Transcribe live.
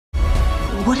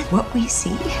What if what we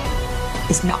see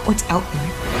is not what's out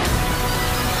there?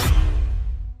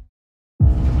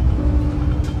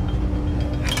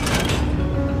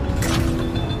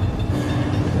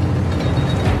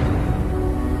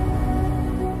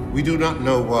 We do not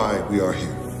know why we are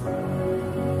here.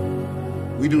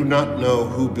 We do not know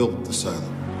who built the silo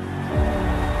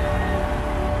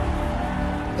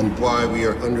and why we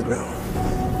are underground.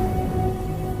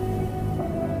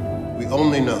 We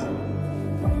only know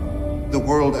the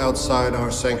world outside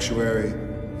our sanctuary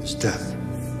is death.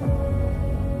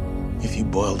 If you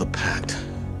boil the pact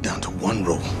down to one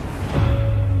rule,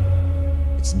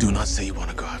 it's do not say you want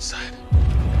to go outside.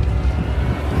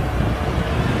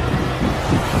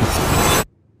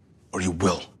 Or you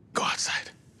will go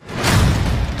outside.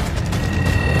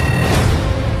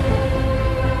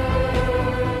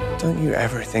 Don't you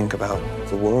ever think about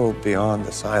the world beyond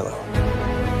the silo?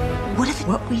 What if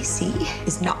what we see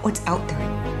is not what's out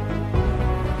there?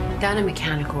 Down in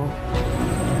mechanical,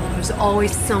 there's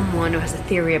always someone who has a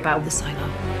theory about the silo.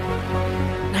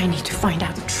 And I need to find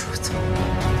out the truth.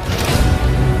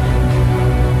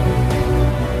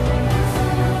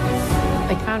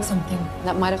 I found something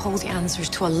that might hold the answers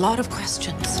to a lot of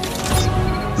questions.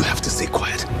 You have to stay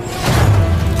quiet.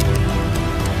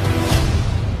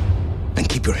 And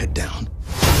keep your head down.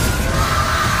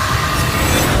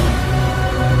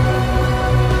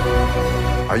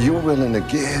 Are you willing to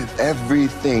give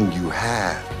everything you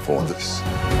have for this?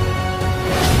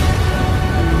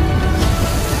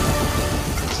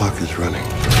 The clock is running.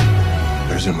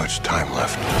 There isn't much time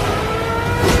left.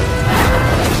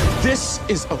 This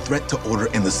is a threat to order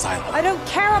in the silo. I don't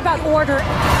care about order.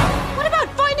 What about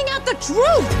finding out the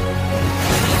truth?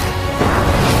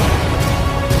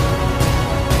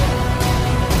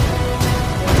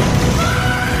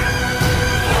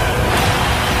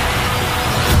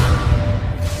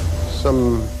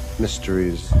 Some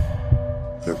mysteries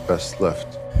are best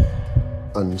left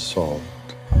unsolved.